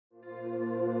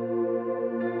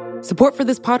Support for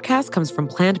this podcast comes from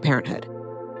Planned Parenthood.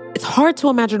 It's hard to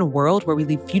imagine a world where we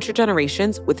leave future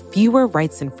generations with fewer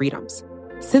rights and freedoms.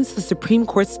 Since the Supreme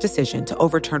Court's decision to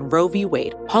overturn Roe v.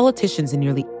 Wade, politicians in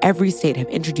nearly every state have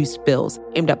introduced bills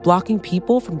aimed at blocking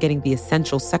people from getting the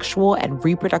essential sexual and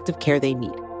reproductive care they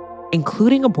need,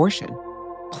 including abortion.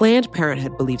 Planned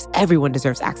Parenthood believes everyone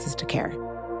deserves access to care.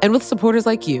 And with supporters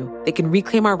like you, they can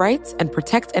reclaim our rights and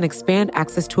protect and expand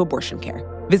access to abortion care.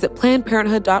 Visit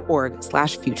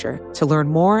PlannedParenthood.org/future to learn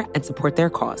more and support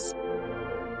their cause.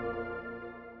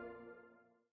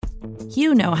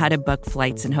 You know how to book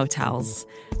flights and hotels.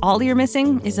 All you're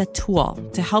missing is a tool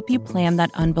to help you plan that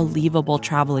unbelievable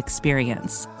travel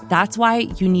experience. That's why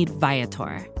you need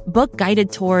Viator. Book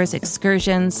guided tours,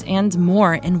 excursions, and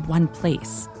more in one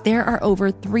place. There are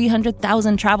over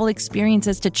 300,000 travel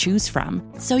experiences to choose from,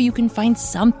 so you can find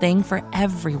something for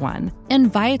everyone.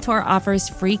 And Viator offers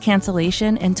free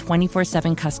cancellation and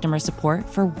 24/7 customer support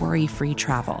for worry-free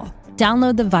travel.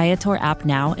 Download the Viator app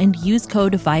now and use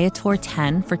code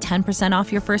Viator10 for 10%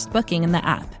 off your first booking in the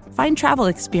app. Find travel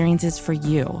experiences for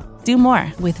you. Do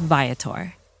more with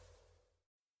Viator.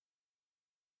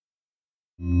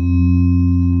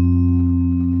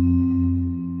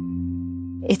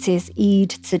 It is Eid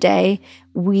today.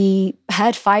 We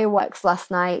heard fireworks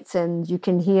last night, and you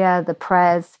can hear the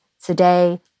prayers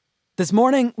today. This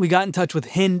morning, we got in touch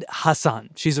with Hind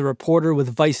Hassan. She's a reporter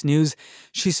with Vice News.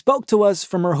 She spoke to us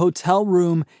from her hotel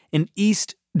room in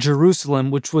East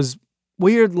Jerusalem, which was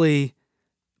weirdly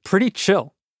pretty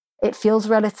chill. It feels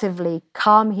relatively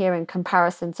calm here in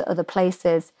comparison to other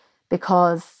places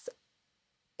because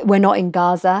we're not in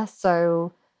Gaza,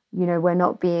 so we're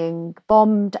not being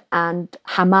bombed, and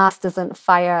Hamas doesn't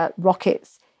fire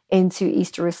rockets into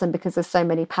East Jerusalem because there's so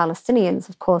many Palestinians,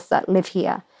 of course, that live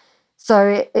here.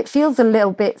 So it feels a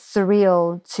little bit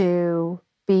surreal to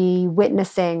be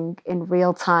witnessing in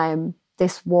real time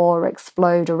this war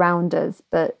explode around us,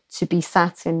 but to be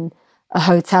sat in a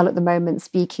hotel at the moment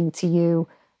speaking to you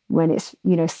when it's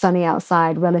sunny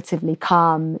outside, relatively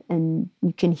calm, and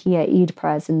you can hear Eid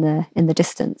prayers in the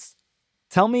distance.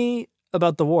 Tell me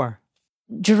about the war.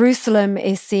 Jerusalem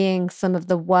is seeing some of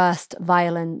the worst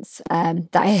violence that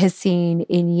it has seen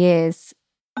in years.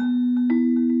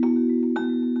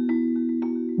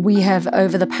 We have,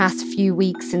 over the past few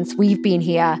weeks since we've been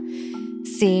here,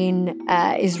 seen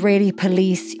Israeli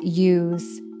police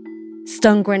use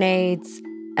stun grenades,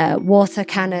 water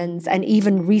cannons, and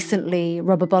even recently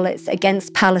rubber bullets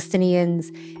against Palestinians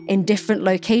in different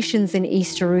locations in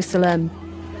East Jerusalem.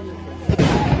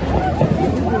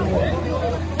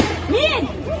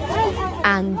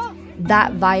 And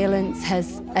that violence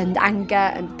and anger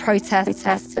and protest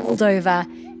has spilled over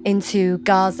into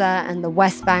Gaza and the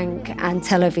West Bank and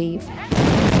Tel Aviv.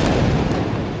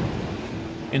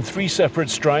 In 3 separate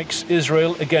strikes,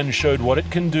 Israel again showed what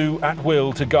it can do at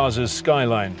will to Gaza's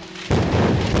skyline.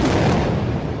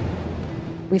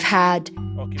 We've had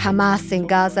Hamas in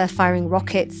Gaza firing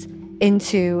rockets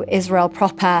into Israel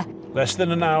proper. Less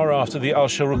than an hour after the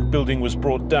Al-Sharuk building was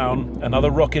brought down,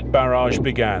 another rocket barrage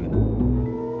began.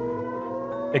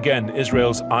 Again,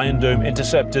 Israel's Iron Dome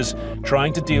interceptors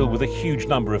trying to deal with a huge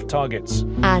number of targets.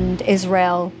 And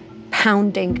Israel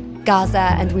pounding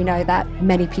Gaza, and we know that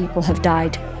many people have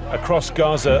died. Across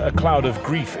Gaza, a cloud of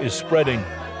grief is spreading,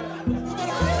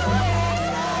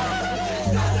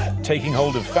 taking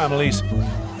hold of families,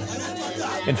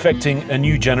 infecting a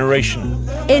new generation.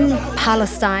 In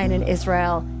Palestine and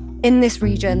Israel, in this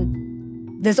region,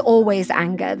 there's always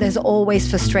anger, there's always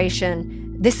frustration.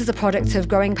 This is a product of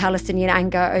growing Palestinian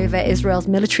anger over Israel's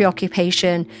military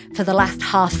occupation for the last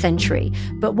half century.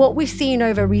 But what we've seen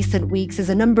over recent weeks is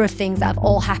a number of things that have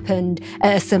all happened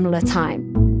at a similar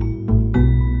time.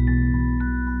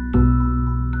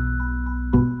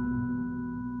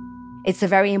 It's a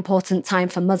very important time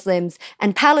for Muslims.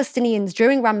 And Palestinians,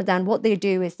 during Ramadan, what they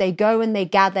do is they go and they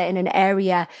gather in an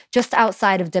area just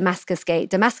outside of Damascus Gate.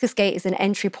 Damascus Gate is an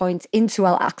entry point into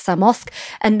Al-Aqsa Mosque.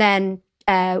 And then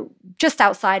just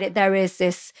outside it, there is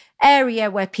this area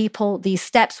where these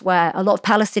steps where a lot of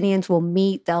Palestinians will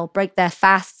meet, they'll break their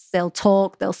fasts, they'll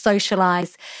talk, they'll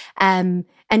socialize. And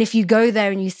if you go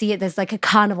there and you see it, there's like a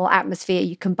carnival atmosphere.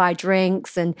 You can buy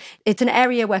drinks, and it's an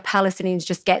area where Palestinians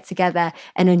just get together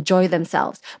and enjoy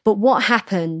themselves. But what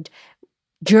happened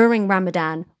during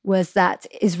Ramadan was that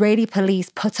Israeli police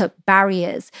put up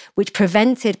barriers which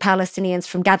prevented Palestinians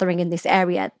from gathering in this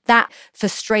area. That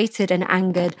frustrated and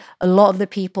angered a lot of the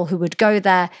people who would go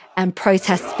there, and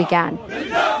protests began.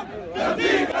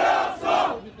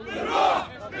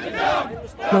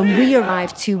 When we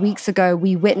arrived 2 weeks ago,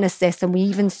 we witnessed this, and we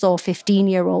even saw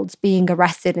 15-year-olds being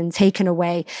arrested and taken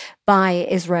away by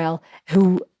Israel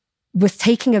who was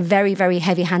taking a very, very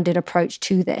heavy-handed approach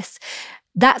to this.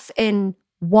 That's in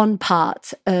one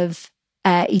part of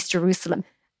East Jerusalem.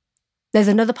 There's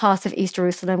another part of East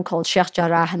Jerusalem called Sheikh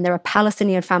Jarrah, and there are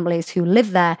Palestinian families who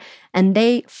live there, and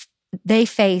they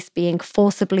face being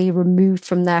forcibly removed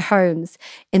from their homes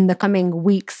in the coming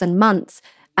weeks and months.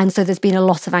 And so there's been a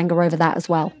lot of anger over that as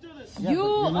well. You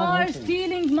are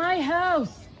stealing my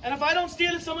house. And if I don't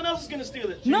steal it, someone else is going to steal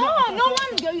it. No one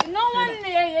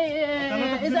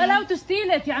is allowed to steal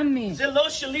it, ya ammi.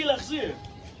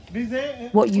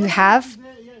 What you have,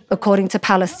 according to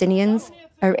Palestinians,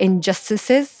 are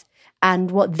injustices,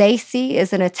 and what they see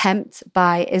is an attempt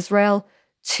by Israel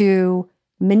to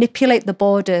manipulate the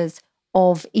borders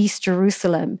of East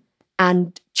Jerusalem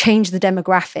and change the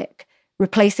demographic,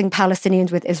 replacing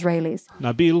Palestinians with Israelis.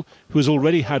 Nabil, who has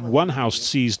already had one house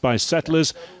seized by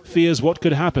settlers, fears what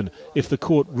could happen if the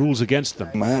court rules against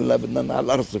them.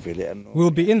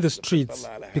 We'll be in the streets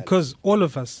because all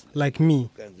of us, like me,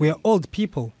 we are old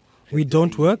people. We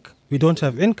don't work, we don't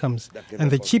have incomes,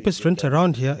 and the cheapest rent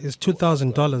around here is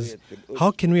 $2,000.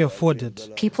 How can we afford it?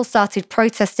 People started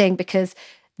protesting because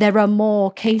there are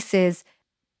more cases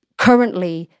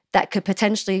currently that could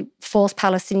potentially force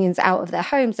Palestinians out of their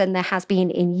homes than there has been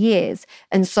in years.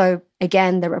 And so,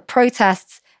 again, there are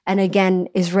protests, and again,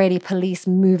 Israeli police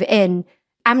move in.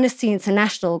 Amnesty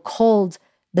International called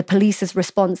the police's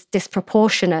response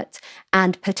disproportionate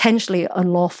and potentially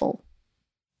unlawful.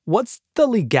 What's the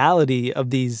legality of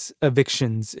these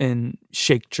evictions in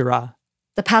Sheikh Jarrah?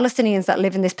 The Palestinians that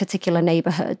live in this particular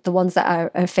neighborhood, the ones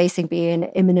that are facing being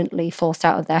imminently forced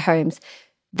out of their homes,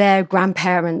 their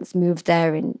grandparents moved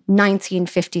there in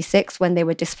 1956 when they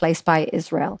were displaced by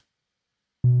Israel.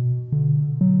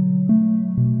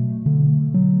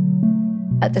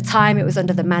 At the time, it was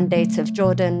under the mandate of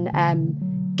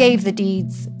Jordan, gave the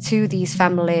deeds to these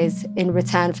families in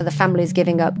return for the families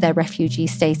giving up their refugee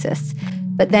status.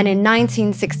 But then in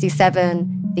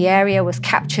 1967, the area was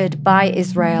captured by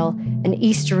Israel, and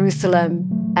East Jerusalem,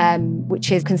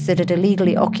 which is considered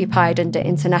illegally occupied under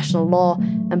international law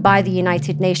and by the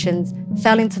United Nations,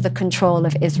 fell into the control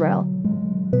of Israel.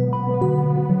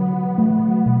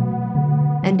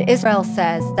 And Israel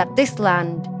says that this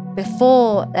land,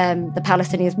 before the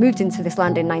Palestinians moved into this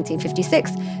land in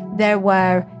 1956, there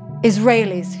were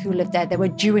Israelis who lived there. There were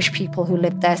Jewish people who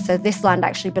lived there. So this land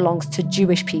actually belongs to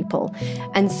Jewish people.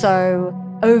 And so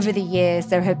over the years,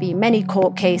 there have been many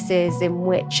court cases in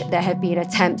which there have been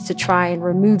attempts to try and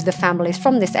remove the families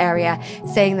from this area,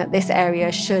 saying that this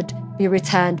area should be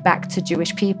returned back to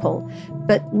Jewish people.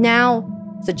 But now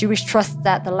the Jewish trust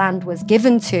that the land was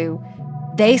given to,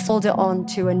 they sold it on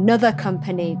to another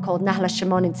company called Nahla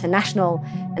Shimon International.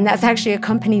 And that's actually a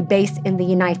company based in the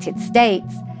United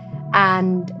States.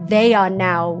 And they are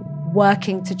now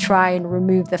working to try and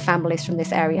remove the families from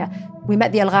this area. We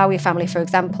met the El-Ghawi family, for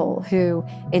example, who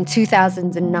in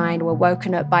 2009 were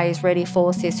woken up by Israeli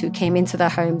forces who came into their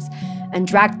homes and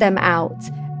dragged them out.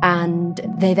 And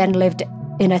they then lived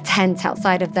in a tent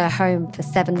outside of their home for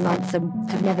 7 months and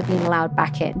have never been allowed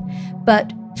back in.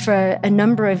 But for a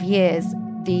number of years,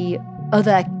 the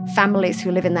other families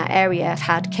who live in that area have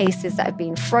had cases that have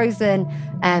been frozen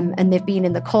and they've been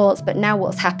in the courts. But now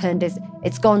what's happened is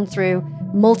it's gone through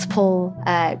multiple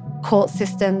court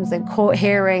systems and court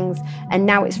hearings, and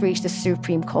now it's reached the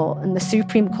Supreme Court. And the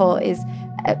Supreme Court is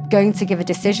going to give a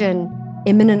decision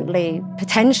imminently,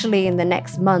 potentially in the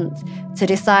next month, to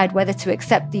decide whether to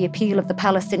accept the appeal of the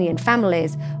Palestinian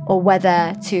families or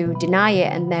whether to deny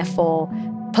it and therefore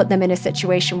put them in a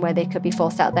situation where they could be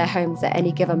forced out their homes at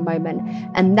any given moment.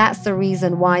 And that's the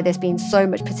reason why there's been so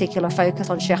much particular focus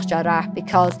on Sheikh Jarrah,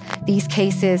 because these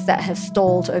cases that have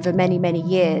stalled over many, many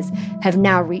years have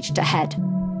now reached a head.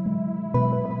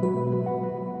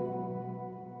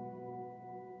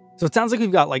 So it sounds like we've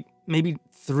got maybe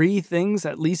 3 things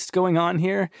at least going on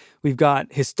here. We've got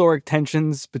historic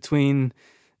tensions between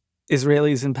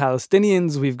Israelis and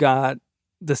Palestinians. We've got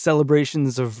the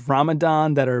celebrations of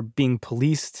Ramadan that are being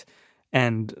policed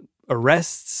and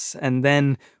arrests. And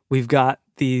then we've got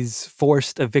these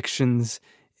forced evictions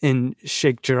in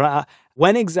Sheikh Jarrah.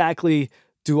 When exactly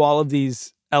do all of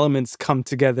these elements come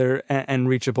together and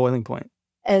reach a boiling point?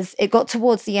 As it got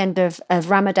towards the end of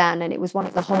Ramadan, and it was one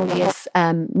of the holiest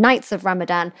nights of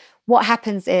Ramadan, what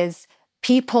happens is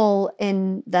people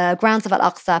in the grounds of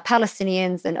Al-Aqsa,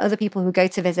 Palestinians and other people who go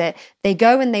to visit, they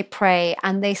go and they pray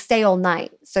and they stay all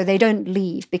night. So they don't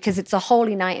leave because it's a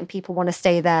holy night and people want to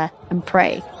stay there and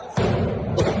pray.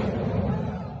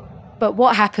 But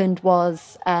what happened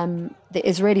was the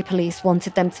Israeli police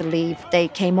wanted them to leave. They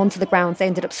came onto the grounds. They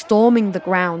ended up storming the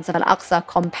grounds of Al-Aqsa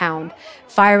compound,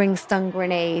 firing stun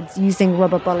grenades, using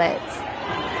rubber bullets.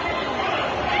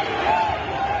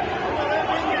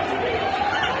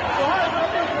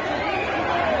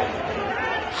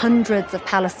 hundreds of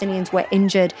Palestinians were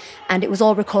injured, and it was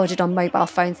all recorded on mobile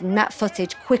phones. And that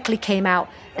footage quickly came out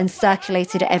and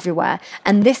circulated everywhere.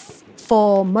 And this,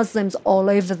 for Muslims all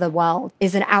over the world,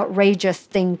 is an outrageous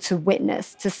thing to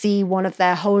witness, to see one of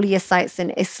their holiest sites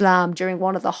in Islam during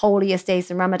one of the holiest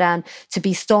days in Ramadan to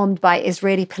be stormed by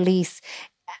Israeli police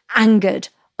angered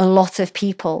a lot of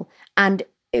people. And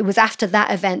it was after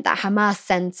that event that Hamas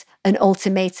sent an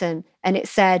ultimatum, and it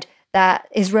said that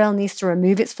Israel needs to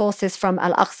remove its forces from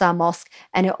Al-Aqsa Mosque,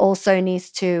 and it also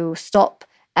needs to stop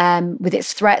with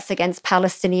its threats against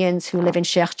Palestinians who live in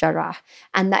Sheikh Jarrah.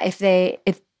 And that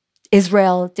if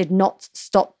Israel did not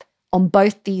stop on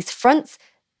both these fronts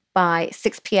by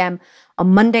 6 p.m.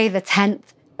 on Monday, the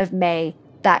 10th of May,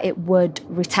 that it would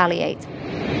retaliate.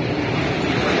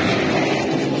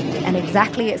 And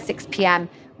exactly at 6 p.m.,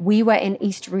 we were in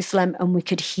East Jerusalem and we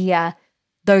could hear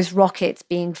those rockets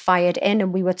being fired in,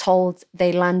 and we were told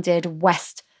they landed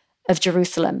west of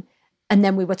Jerusalem. And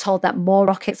then we were told that more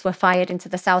rockets were fired into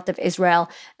the south of Israel.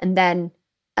 And then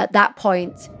at that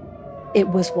point, it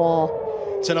was war.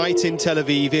 Tonight in Tel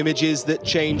Aviv, images that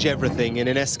change everything in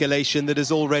an escalation that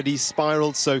has already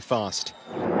spiraled so fast.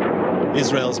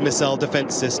 Israel's missile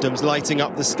defense systems lighting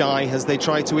up the sky as they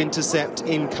try to intercept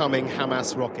incoming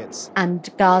Hamas rockets. And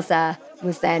Gaza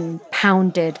was then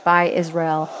pounded by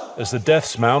Israel. As the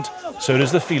deaths mount, so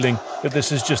does the feeling that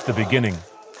this is just the beginning.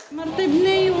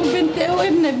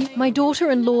 My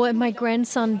daughter-in-law and my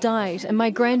grandson died, and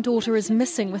my granddaughter is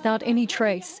missing without any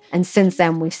trace. And since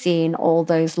then, we've seen all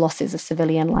those losses of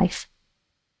civilian life.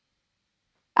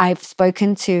 I've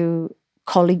spoken to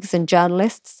colleagues and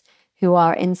journalists who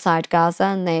are inside Gaza,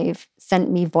 and they've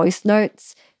sent me voice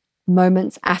notes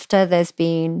moments after there's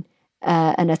been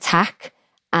an attack.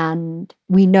 And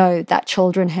we know that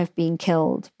children have been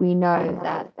killed. We know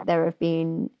that there have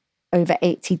been over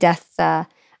 80 deaths there.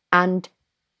 And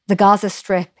the Gaza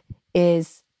Strip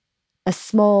is a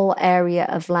small area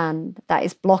of land that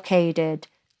is blockaded.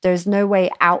 There's no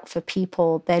way out for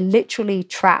people. They're literally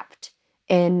trapped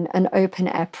in an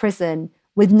open-air prison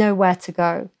with nowhere to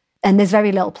go. And there's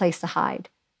very little place to hide.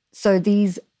 So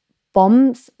these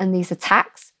bombs and these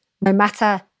attacks, no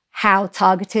matter how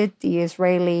targeted the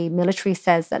Israeli military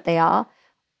says that they are,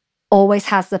 always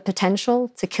has the potential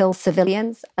to kill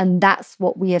civilians. And that's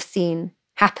what we have seen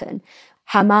happen.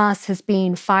 Hamas has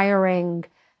been firing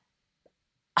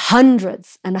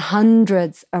hundreds and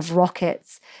hundreds of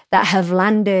rockets that have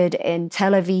landed in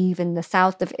Tel Aviv in the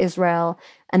south of Israel.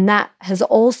 And that has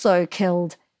also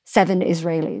killed 7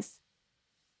 Israelis.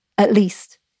 At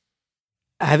least.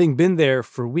 Having been there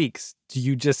for weeks, do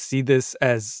you just see this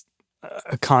as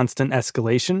a constant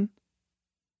escalation?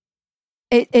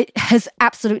 It has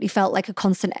absolutely felt like a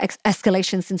constant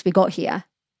escalation since we got here.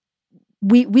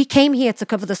 We came here to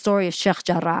cover the story of Sheikh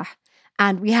Jarrah,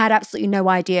 and we had absolutely no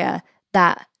idea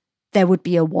that there would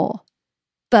be a war.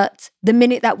 But the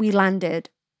minute that we landed,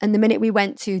 and the minute we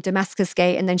went to Damascus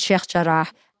Gate and then Sheikh Jarrah,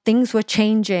 things were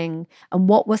changing, and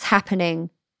what was happening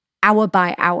hour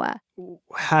by hour.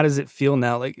 How does it feel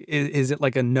now? Like, is it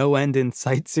like a no end in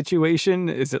sight situation?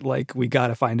 Is it like we got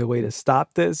to find a way to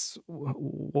stop this?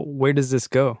 Where does this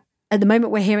go? At the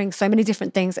moment, we're hearing so many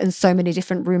different things and so many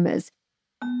different rumors.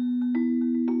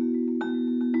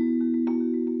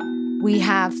 We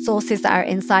have sources that are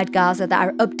inside Gaza that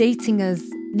are updating us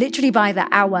literally by the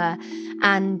hour.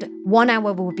 And 1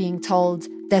 hour we're being told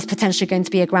there's potentially going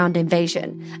to be a ground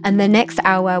invasion. And the next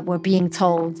hour we're being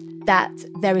told that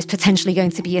there is potentially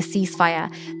going to be a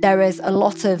ceasefire. There is a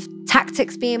lot of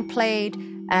tactics being played.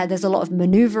 There's a lot of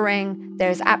maneuvering.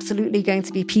 There's absolutely going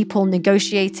to be people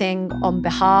negotiating on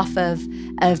behalf of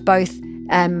both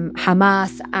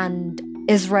Hamas and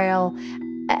Israel.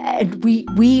 And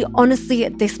we honestly,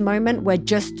 at this moment, we're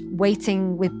just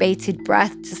waiting with bated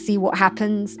breath to see what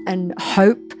happens and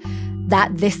hope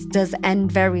that this does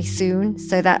end very soon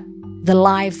so that the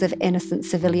lives of innocent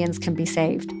civilians can be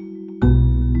saved.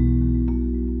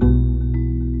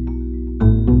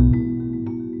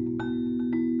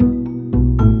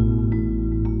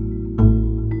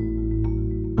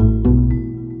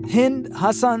 Hind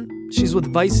Hassan, she's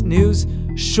with Vice News.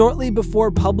 Shortly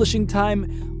before publishing time,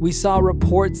 we saw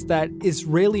reports that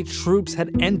Israeli troops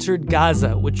had entered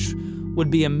Gaza, which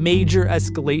would be a major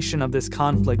escalation of this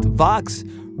conflict. Vox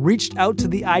reached out to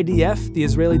the IDF, the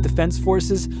Israeli Defense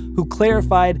Forces, who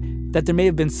clarified that there may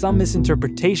have been some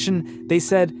misinterpretation. They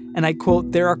said, and I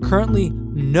quote, "There are currently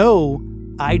no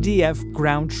IDF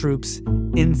ground troops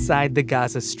inside the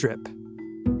Gaza Strip."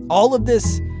 All of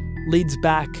this leads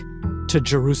back to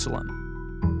Jerusalem.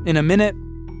 In a minute,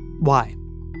 why?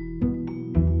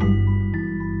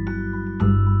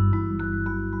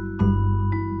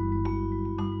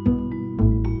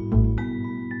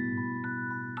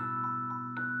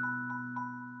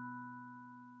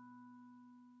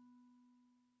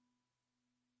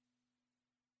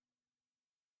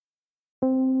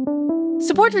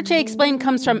 Support for Che Explained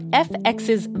comes from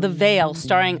FX's The Veil,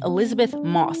 starring Elizabeth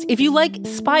Moss. If you like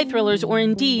spy thrillers or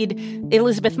indeed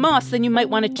Elizabeth Moss, then you might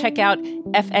want to check out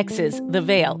FX's The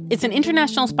Veil. It's an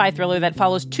international spy thriller that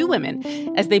follows two women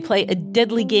as they play a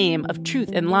deadly game of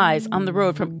truth and lies on the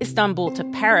road from Istanbul to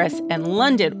Paris and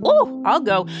London. Oh, I'll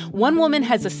go. One woman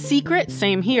has a secret,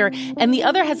 same here, and the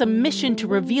other has a mission to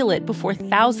reveal it before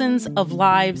thousands of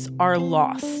lives are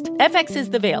lost.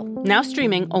 FX's The Veil, now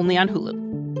streaming only on Hulu.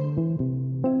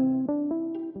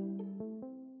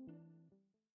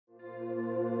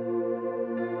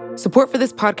 Support for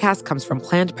this podcast comes from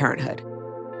Planned Parenthood.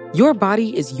 Your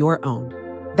body is your own.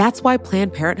 That's why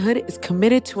Planned Parenthood is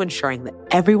committed to ensuring that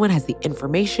everyone has the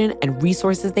information and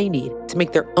resources they need to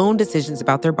make their own decisions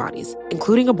about their bodies,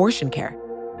 including abortion care.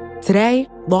 Today,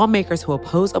 lawmakers who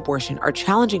oppose abortion are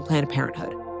challenging Planned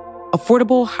Parenthood.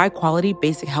 Affordable, high-quality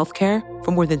basic health care for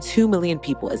more than 2 million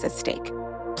people is at stake.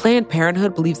 Planned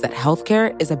Parenthood believes that health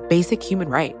care is a basic human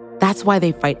right. That's why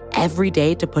they fight every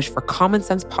day to push for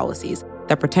common-sense policies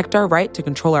that protect our right to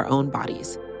control our own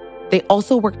bodies. They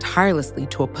also work tirelessly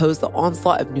to oppose the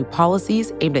onslaught of new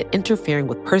policies aimed at interfering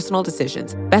with personal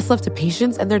decisions best left to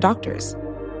patients and their doctors.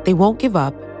 They won't give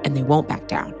up, and they won't back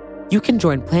down. You can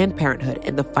join Planned Parenthood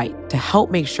in the fight to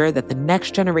help make sure that the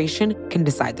next generation can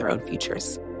decide their own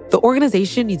futures. The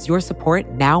organization needs your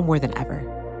support now more than ever.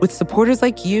 With supporters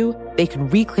like you, they can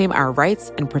reclaim our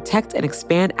rights and protect and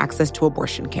expand access to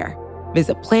abortion care.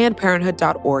 Visit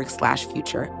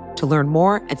PlannedParenthood.org/future to learn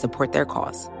more and support their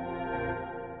cause.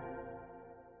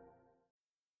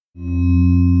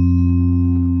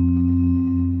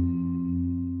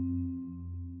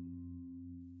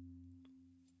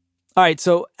 All right,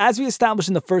 so as we established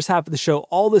in the first half of the show,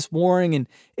 all this warring in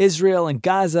Israel and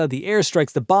Gaza, the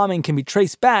airstrikes, the bombing can be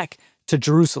traced back to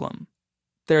Jerusalem.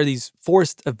 There are these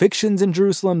forced evictions in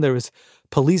Jerusalem. There was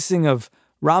policing of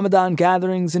Ramadan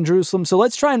gatherings in Jerusalem. So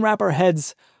let's try and wrap our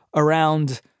heads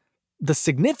around the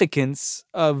significance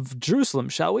of Jerusalem,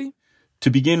 shall we? To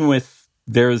begin with,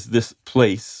 there's this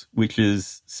place which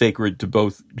is sacred to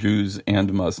both Jews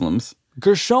and Muslims.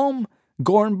 Gershom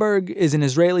Gorenberg is an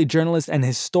Israeli journalist and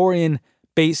historian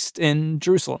based in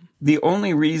Jerusalem. The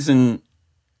only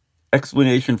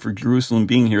explanation for Jerusalem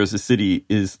being here as a city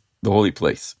is the holy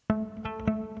place.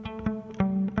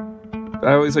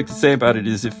 I always like to say about it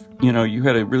is if, you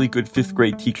had a really good fifth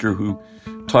grade teacher who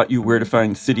taught you where to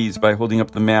find cities by holding up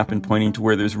the map and pointing to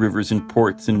where there's rivers and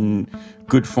ports and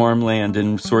good farmland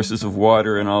and sources of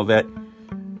water and all that,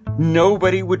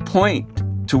 nobody would point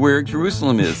to where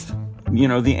Jerusalem is.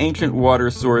 The ancient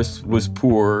water source was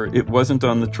poor. It wasn't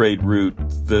on the trade route.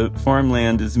 The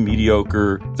farmland is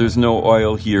mediocre. There's no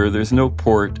oil here. There's no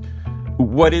port.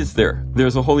 What is there?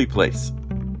 There's a holy place.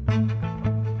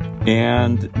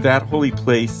 And that holy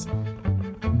place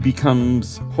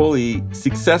becomes holy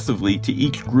successively to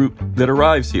each group that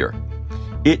arrives here.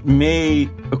 It may,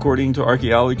 according to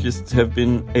archaeologists, have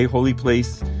been a holy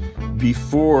place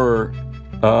before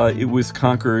it was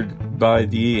conquered by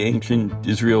the ancient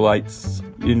Israelites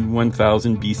in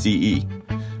 1000 BCE,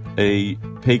 a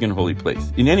pagan holy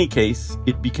place. In any case,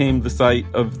 it became the site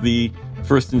of the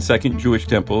first and second Jewish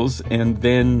temples, and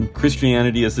then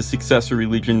Christianity as a successor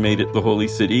religion made it the holy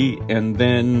city, and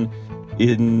then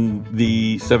in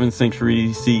the 7th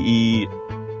century CE,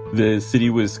 the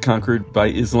city was conquered by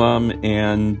Islam,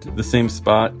 and the same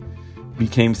spot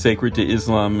became sacred to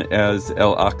Islam as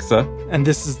Al-Aqsa. And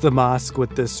this is the mosque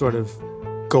with this sort of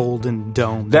golden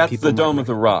dome. That's the Dome of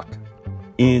the Rock.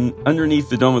 Underneath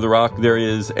the Dome of the Rock, there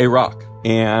is a rock.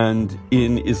 And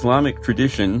in Islamic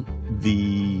tradition,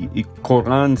 the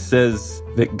Quran says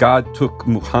that God took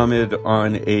Muhammad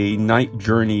on a night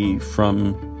journey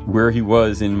from where he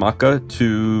was in Makkah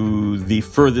to the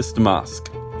furthest mosque.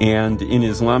 And in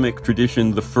Islamic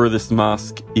tradition, the furthest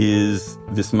mosque is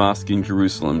this mosque in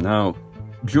Jerusalem. Now,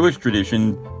 Jewish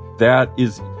tradition, that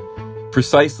is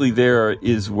precisely there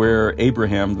is where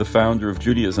Abraham, the founder of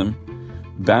Judaism,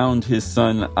 bound his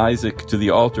son Isaac to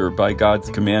the altar by God's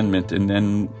commandment and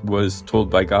then was told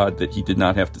by God that he did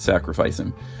not have to sacrifice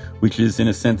him, which is, in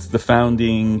a sense, the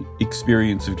founding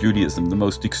experience of Judaism, the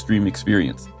most extreme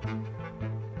experience.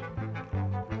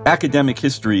 Academic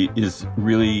history is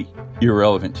really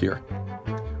irrelevant here.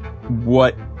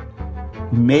 What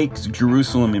makes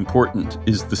Jerusalem important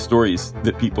is the stories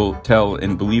that people tell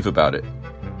and believe about it.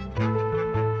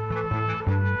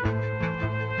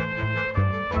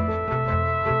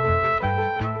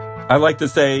 I like to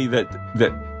say that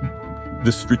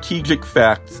the strategic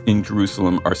facts in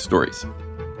Jerusalem are stories.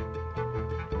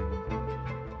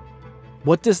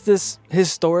 What does this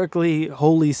historically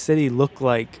holy city look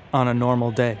like on a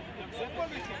normal day?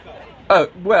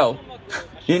 Well,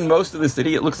 in most of the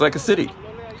city, it looks like a city.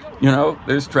 You know,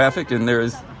 there's traffic and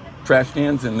there's trash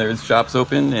cans and there's shops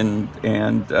open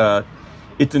and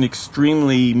it's an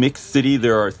extremely mixed city.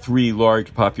 There are three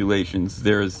large populations.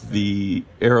 There's the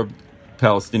Arab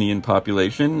Palestinian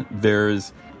population,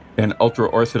 there's an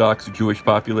ultra-Orthodox Jewish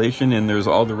population, and there's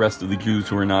all the rest of the Jews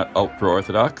who are not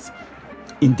ultra-Orthodox.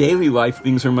 In daily life,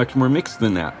 things are much more mixed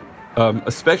than that,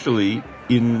 especially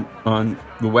on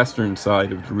the western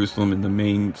side of Jerusalem, in the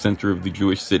main center of the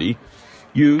Jewish city.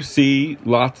 You see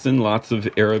lots and lots of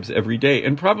Arabs every day,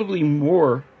 and probably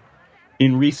more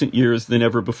in recent years than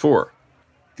ever before.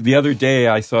 The other day,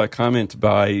 I saw a comment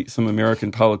by some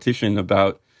American politician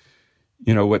about,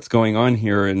 you know, what's going on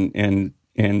here and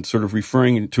sort of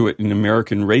referring to it in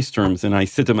American race terms. And I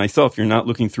said to myself, you're not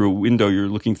looking through a window, you're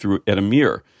looking through at a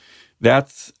mirror.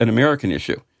 That's an American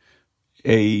issue.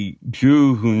 A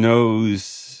Jew who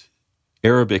knows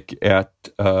Arabic at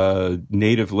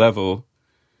native level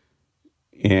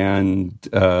and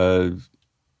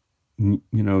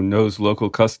knows local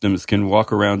customs can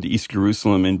walk around East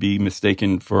Jerusalem and be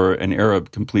mistaken for an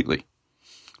Arab completely,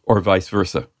 or vice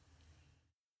versa.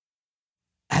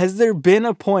 Has there been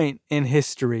a point in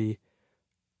history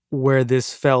where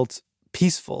this felt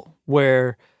peaceful,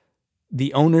 where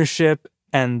the ownership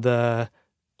and the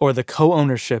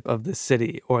co-ownership of this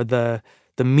city, or the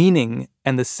meaning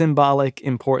and the symbolic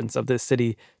importance of this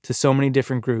city to so many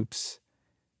different groups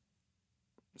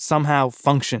somehow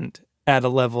functioned at a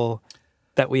level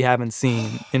that we haven't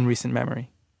seen in recent memory?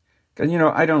 You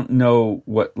know, I don't know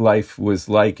what life was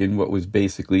like in what was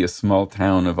basically a small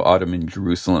town of Ottoman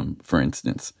Jerusalem, for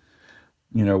instance.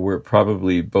 You know, where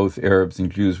probably both Arabs and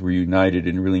Jews were united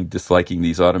in really disliking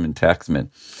these Ottoman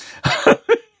taxmen.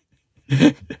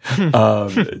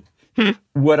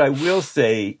 What I will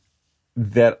say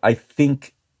that I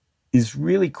think is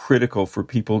really critical for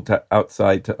people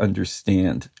outside to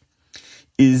understand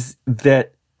is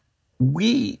that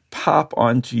we pop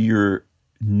onto your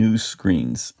news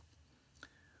screens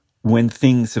when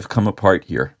things have come apart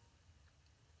here.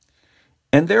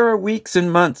 And there are weeks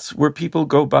and months where people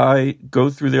go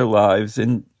through their lives,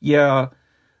 and the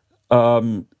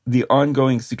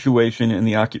ongoing situation and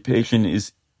the occupation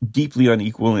is deeply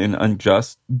unequal and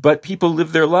unjust, but people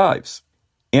live their lives.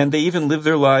 And they even live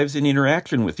their lives in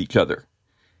interaction with each other.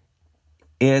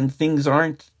 And things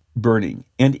aren't burning.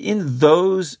 And in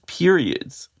those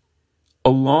periods,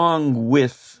 along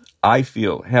with, I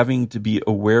feel, having to be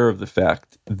aware of the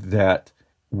fact that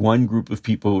one group of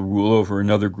people rule over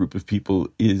another group of people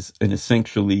is an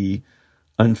essentially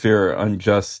unfair,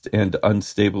 unjust, and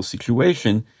unstable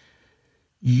situation,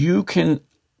 you can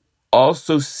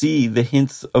also see the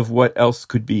hints of what else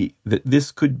could be. That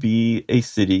this could be a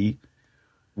city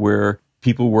where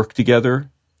people work together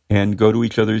and go to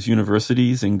each other's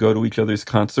universities and go to each other's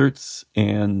concerts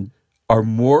and are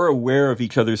more aware of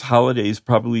each other's holidays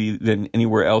probably than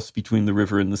anywhere else between the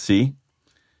river and the sea.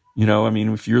 You know, I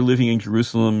mean, if you're living in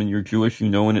Jerusalem and you're Jewish, you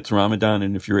know when it's Ramadan,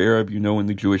 and if you're Arab, you know when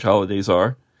the Jewish holidays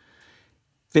are.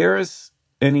 There's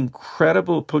an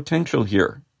incredible potential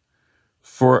here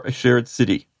for a shared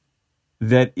city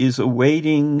that is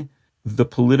awaiting the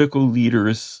political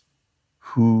leaders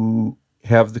who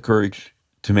have the courage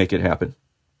to make it happen.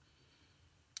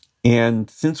 And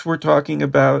since we're talking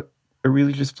about a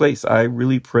religious place, I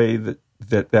really pray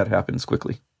that happens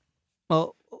quickly.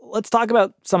 Well, let's talk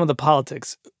about some of the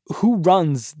politics. Who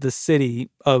runs the city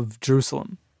of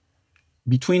Jerusalem?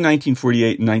 Between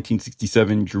 1948 and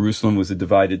 1967, Jerusalem was a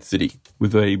divided city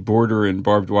with a border and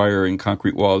barbed wire and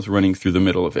concrete walls running through the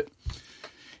middle of it.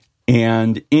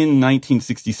 And in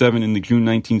 1967, in the June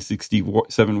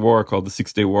 1967 war called the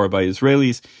Six-Day War by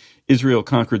Israelis, Israel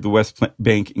conquered the West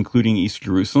Bank, including East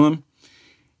Jerusalem.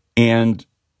 And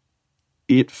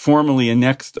it formally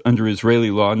annexed under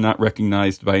Israeli law, not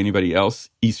recognized by anybody else,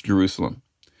 East Jerusalem.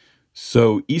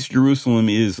 So East Jerusalem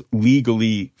is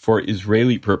legally, for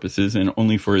Israeli purposes and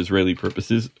only for Israeli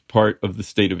purposes, part of the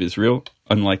state of Israel,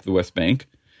 unlike the West Bank.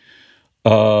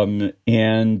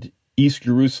 And East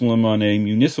Jerusalem on a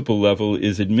municipal level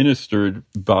is administered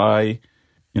by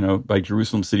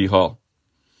Jerusalem City Hall.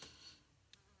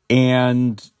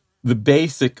 And the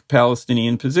basic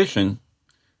Palestinian position,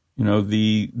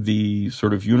 the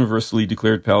sort of universally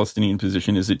declared Palestinian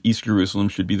position is that East Jerusalem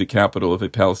should be the capital of a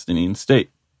Palestinian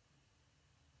state.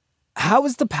 How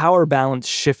has the power balance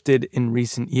shifted in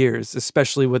recent years,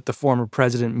 especially with the former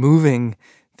president moving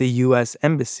the U.S.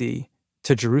 embassy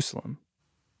to Jerusalem?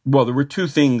 Well, there were two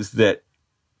things that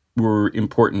were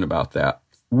important about that.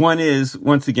 One is,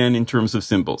 once again, in terms of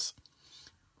symbols.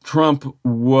 Trump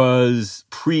was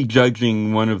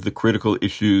prejudging one of the critical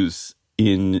issues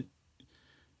in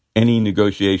any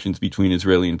negotiations between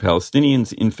Israeli and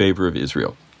Palestinians in favor of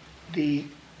Israel. The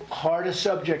hardest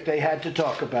subject they had to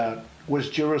talk about was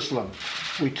Jerusalem.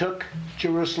 We took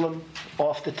Jerusalem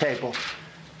off the table,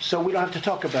 so we don't have to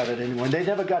talk about it anymore. They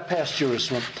never got past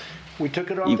Jerusalem. We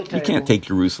took it off the table. You can't take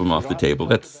Jerusalem off the table.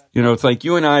 That's, it's like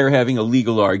you and I are having a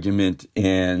legal argument,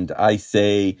 and I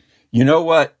say, you know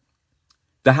what?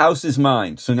 The house is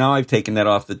mine, so now I've taken that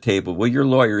off the table. Well, your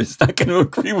lawyer is not going to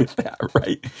agree with that,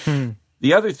 right?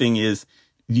 The other thing is,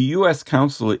 the U.S.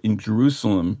 consulate in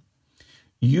Jerusalem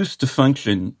used to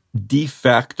function de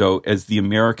facto as the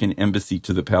American embassy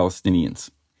to the Palestinians.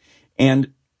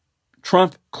 And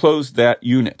Trump closed that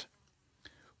unit,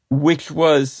 which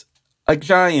was a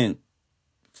giant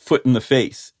foot in the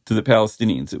face to the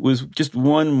Palestinians. It was just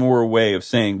one more way of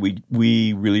saying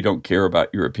we really don't care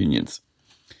about your opinions.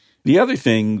 The other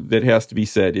thing that has to be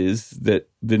said is that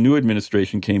the new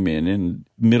administration came in, and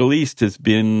Middle East has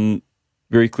been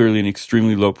very clearly an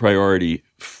extremely low priority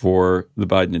for the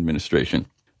Biden administration,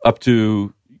 up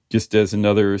to just as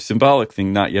another symbolic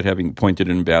thing, not yet having appointed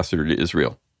an ambassador to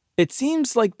Israel. It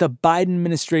seems like the Biden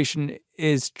administration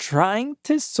is trying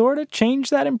to sort of change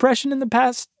that impression in the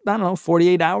past,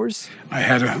 48 hours. I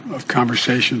had a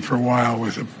conversation for a while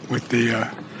with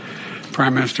the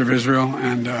Prime Minister of Israel,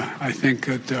 and I think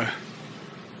that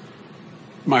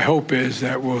my hope is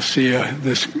that we'll see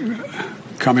this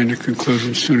coming to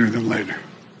conclusion sooner than later.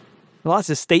 Lots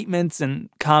of statements and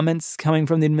comments coming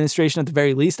from the administration at the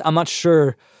very least. I'm not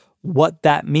sure what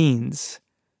that means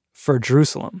for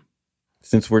Jerusalem.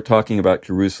 Since we're talking about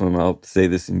Jerusalem, I'll say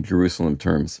this in Jerusalem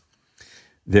terms.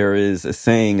 There is a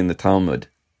saying in the Talmud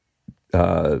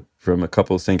from a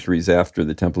couple of centuries after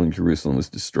the temple in Jerusalem was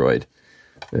destroyed.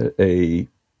 A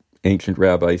ancient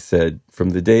rabbi said,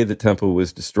 from the day the temple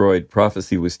was destroyed,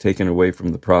 prophecy was taken away from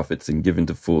the prophets and given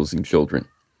to fools and children,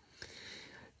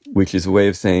 which is a way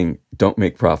of saying, don't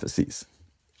make prophecies.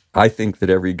 I think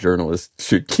that every journalist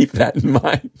should keep that in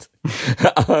mind.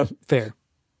 Fair.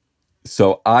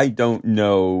 So I don't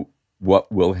know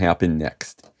what will happen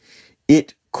next.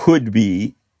 It could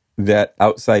be that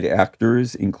outside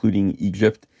actors, including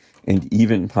Egypt, and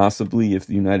even possibly if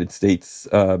the United States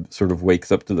sort of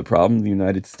wakes up to the problem, the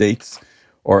United States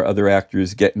or other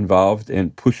actors get involved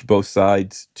and push both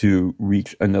sides to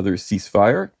reach another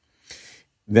ceasefire.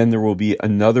 Then there will be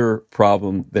another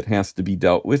problem that has to be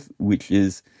dealt with, which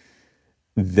is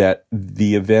that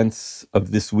the events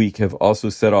of this week have also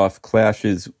set off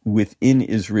clashes within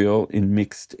Israel in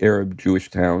mixed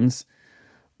Arab-Jewish towns,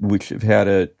 which have had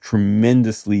a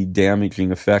tremendously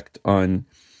damaging effect on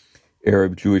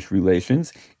Arab-Jewish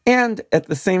relations. And at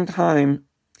the same time,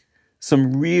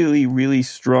 some really, really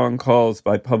strong calls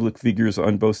by public figures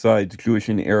on both sides, Jewish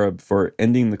and Arab, for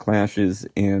ending the clashes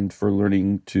and for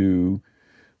learning to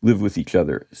live with each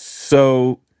other.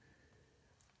 So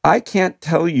I can't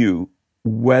tell you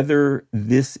whether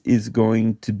this is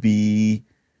going to be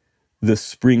the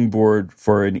springboard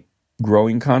for a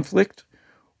growing conflict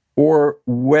or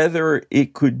whether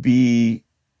it could be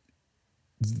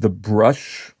the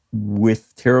brush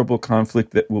with terrible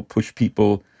conflict that will push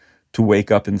people to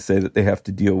wake up and say that they have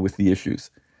to deal with the issues.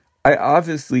 I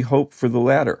obviously hope for the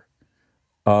latter.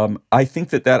 I think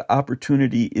that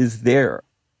opportunity is there.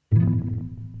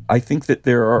 I think that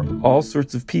there are all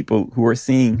sorts of people who are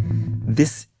saying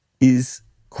this is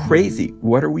crazy.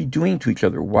 What are we doing to each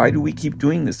other? Why do we keep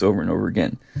doing this over and over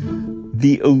again?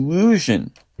 The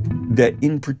illusion that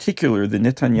in particular the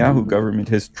Netanyahu government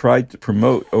has tried to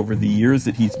promote over the years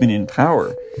that he's been in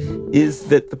power is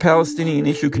that the Palestinian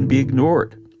issue can be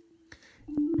ignored.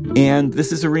 And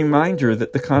this is a reminder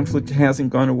that the conflict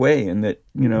hasn't gone away and that,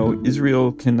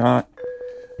 Israel cannot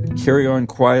carry on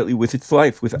quietly with its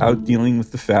life without dealing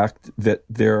with the fact that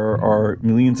there are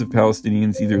millions of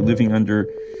Palestinians either living under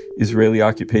Israeli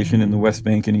occupation in the West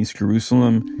Bank and East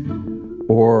Jerusalem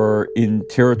or in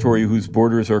territory whose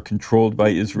borders are controlled by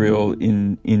Israel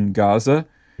in Gaza.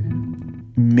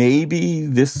 Maybe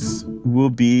this will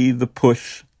be the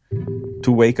push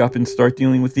to wake up and start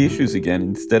dealing with the issues again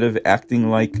instead of acting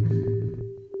like,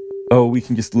 oh, we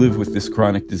can just live with this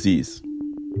chronic disease.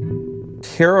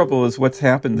 Terrible as what's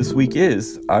happened this week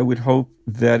is, I would hope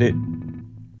that it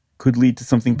could lead to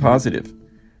something positive.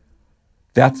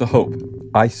 That's a hope.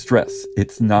 I stress,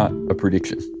 it's not a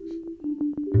prediction.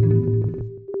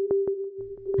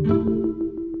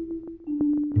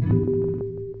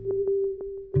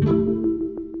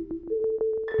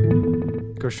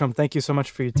 Gershom, thank you so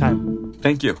much for your time.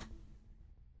 Thank you.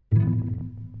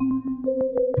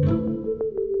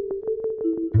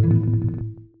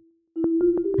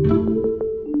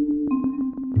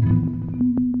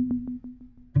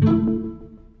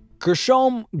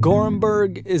 Gershom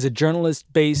Gorenberg is a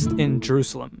journalist based in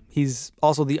Jerusalem. He's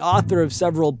also the author of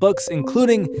several books,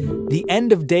 including The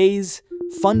End of Days,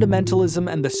 Fundamentalism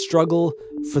and the Struggle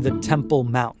for the Temple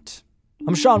Mount.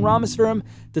 I'm Sean Rameswaram.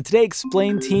 The Today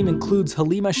Explained team includes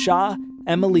Halima Shah,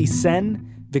 Emily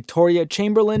Sen, Victoria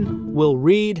Chamberlain, Will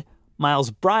Reed,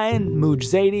 Miles Bryan, Mooj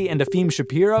Zaidi, and Afim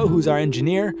Shapiro, who's our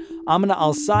engineer. Amina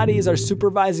Al-Sadi is our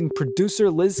supervising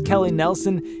producer. Liz Kelly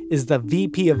Nelson is the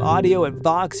VP of audio at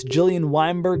Vox. Jillian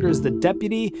Weinberger is the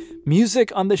deputy.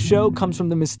 Music on the show comes from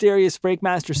the mysterious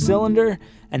Breakmaster Cylinder.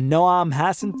 And Noam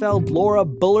Hassenfeld. Laura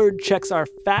Bullard checks our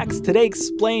facts. Today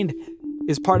Explained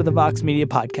is part of the Vox Media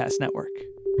Podcast Network.